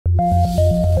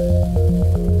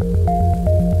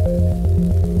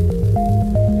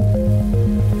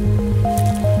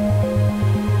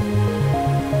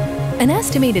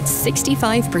estimated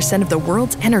 65% of the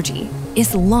world's energy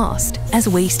is lost as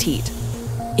waste heat.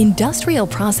 Industrial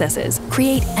processes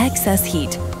create excess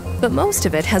heat, but most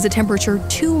of it has a temperature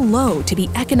too low to be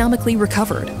economically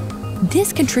recovered.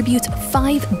 This contributes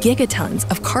 5 gigatons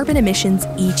of carbon emissions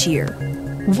each year.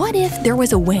 What if there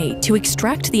was a way to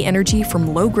extract the energy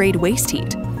from low-grade waste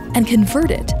heat and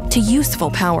convert it to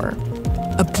useful power?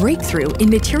 A breakthrough in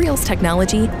materials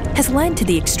technology has led to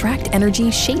the Extract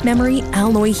Energy Shape Memory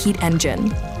Alloy Heat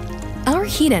Engine. Our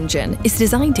heat engine is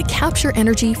designed to capture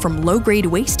energy from low-grade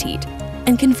waste heat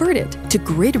and convert it to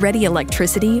grid-ready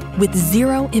electricity with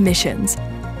zero emissions.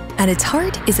 At its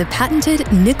heart is a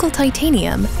patented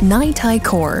nickel-titanium NiTi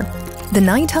core. The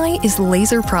NiTi is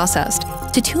laser processed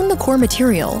to tune the core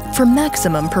material for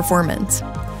maximum performance.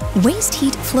 Waste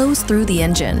heat flows through the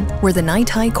engine, where the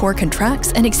NiTi core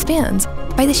contracts and expands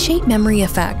by the shape memory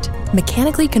effect,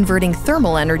 mechanically converting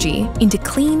thermal energy into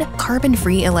clean,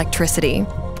 carbon-free electricity.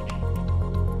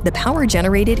 The power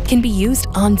generated can be used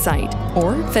on-site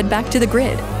or fed back to the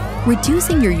grid,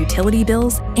 reducing your utility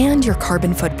bills and your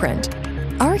carbon footprint.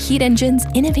 Our heat engine's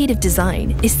innovative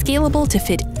design is scalable to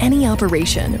fit any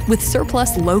operation with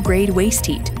surplus low-grade waste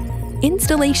heat.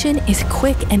 Installation is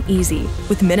quick and easy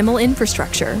with minimal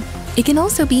infrastructure. It can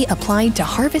also be applied to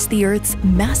harvest the Earth's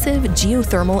massive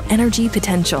geothermal energy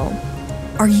potential.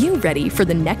 Are you ready for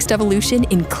the next evolution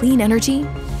in clean energy?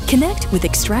 Connect with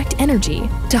Extract Energy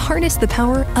to harness the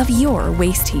power of your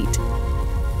waste heat.